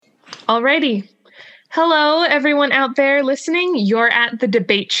Alrighty. Hello, everyone out there listening. You're at the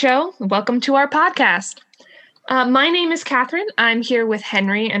Debate Show. Welcome to our podcast. My name is Catherine. I'm here with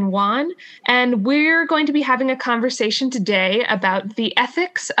Henry and Juan, and we're going to be having a conversation today about the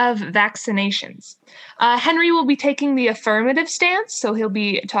ethics of vaccinations. Henry will be taking the affirmative stance, so he'll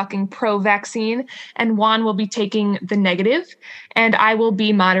be talking pro-vaccine, and Juan will be taking the negative, and I will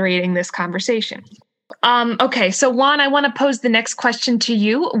be moderating this conversation. Okay, so Juan, I want to pose the next question to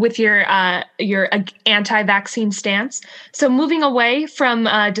you with your anti-vaccine stance. So moving away from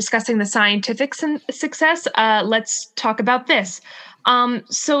discussing the scientific success, let's talk about this.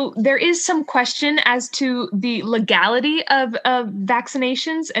 So there is some question as to the legality of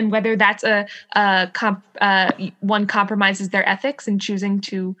vaccinations and whether that's one compromises their ethics in choosing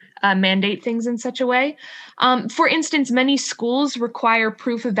to mandate things in such a way. For instance, many schools require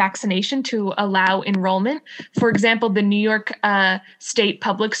proof of vaccination to allow enrollment. For example, the New York State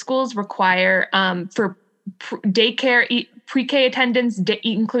public schools require for daycare, pre-K attendance,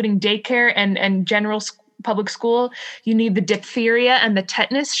 including daycare and general public school, you need the diphtheria and the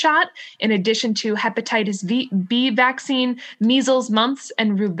tetanus shot, in addition to hepatitis B vaccine, measles, mumps,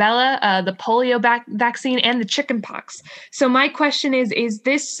 and rubella, the polio vaccine, and the chickenpox. So my question is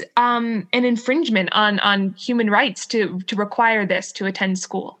this an infringement on human rights to require this to attend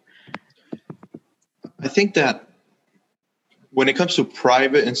school? I think that when it comes to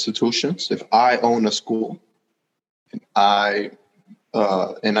private institutions, if I own a school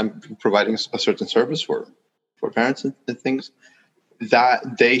and I'm providing a certain service for parents and things,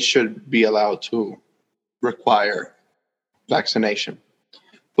 that they should be allowed to require vaccination.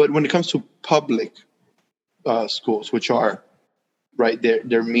 But when it comes to public schools, which are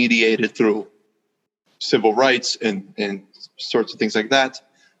they're mediated through civil rights and sorts of things like that,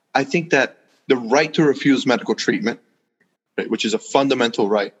 I think that the right to refuse medical treatment, which is a fundamental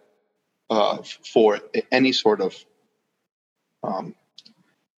right for any sort of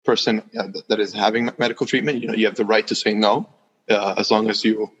person that is having medical treatment, you have the right to say no, as long as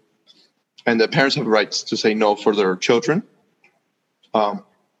and the parents have rights to say no for their children.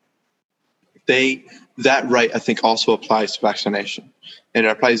 That right, I think, also applies to vaccination, and it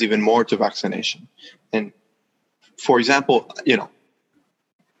applies even more to vaccination. And for example,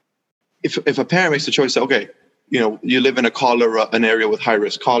 if a parent makes the choice, okay, you live in an area with high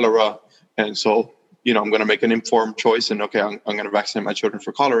risk cholera, and so I'm going to make an informed choice and, okay, I'm going to vaccinate my children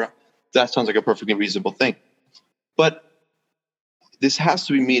for cholera. That sounds like a perfectly reasonable thing. But this has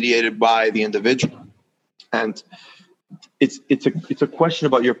to be mediated by the individual. And it's a question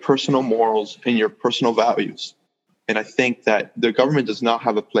about your personal morals and your personal values. And I think that the government does not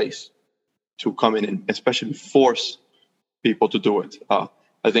have a place to come in and especially force people to do it. I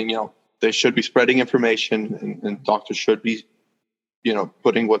think, they should be spreading information and doctors should be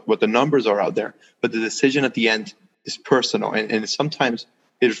putting what the numbers are out there. But the decision at the end is personal. And sometimes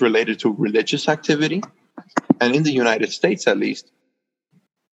it is related to religious activity. And in the United States, at least,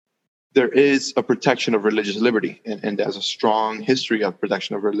 there is a protection of religious liberty. And there's a strong history of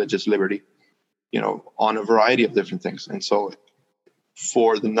protection of religious liberty, on a variety of different things. And so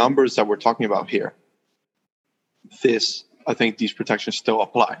for the numbers that we're talking about here, I think these protections still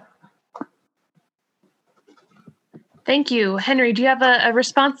apply. Thank you. Henry, do you have a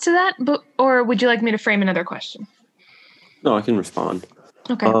response to that? Or would you like me to frame another question? No, I can respond.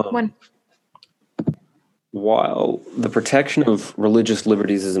 Okay. One. While the protection of religious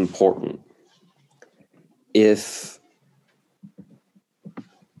liberties is important, if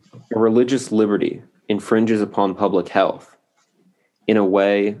a religious liberty infringes upon public health in a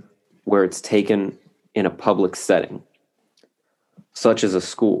way where it's taken in a public setting, such as a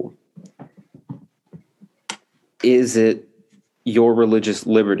school, is it your religious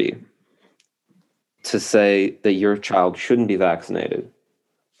liberty to say that your child shouldn't be vaccinated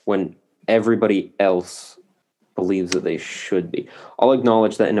when everybody else believes that they should be? I'll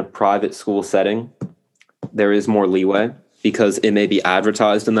acknowledge that in a private school setting, there is more leeway because it may be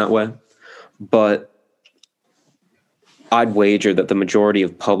advertised in that way, but I'd wager that the majority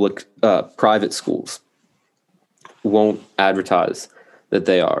of private schools won't advertise that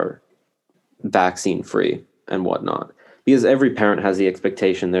they are vaccine-free and whatnot, because every parent has the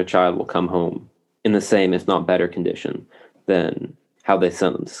expectation their child will come home in the same, if not better, condition than how they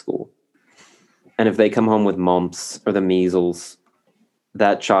sent them to school. And if they come home with mumps or the measles,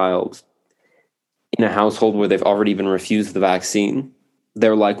 that child in a household where they've already been refused the vaccine,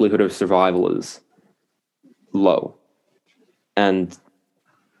 their likelihood of survival is low. And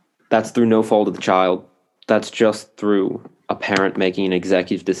that's through no fault of the child. That's just through a parent making an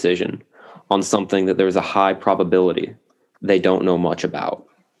executive decision on something that there's a high probability they don't know much about.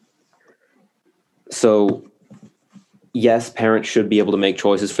 So, yes, parents should be able to make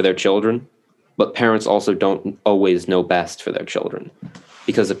choices for their children, but parents also don't always know best for their children,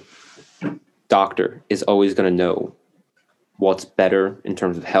 because a doctor is always going to know what's better in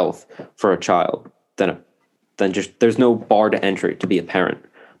terms of health for a child than just, there's no bar to entry to be a parent,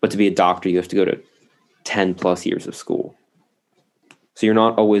 but to be a doctor, you have to go to 10 plus years of school. So you're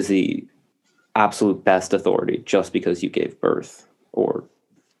not always the absolute best authority just because you gave birth or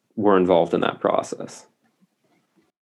were involved in that process.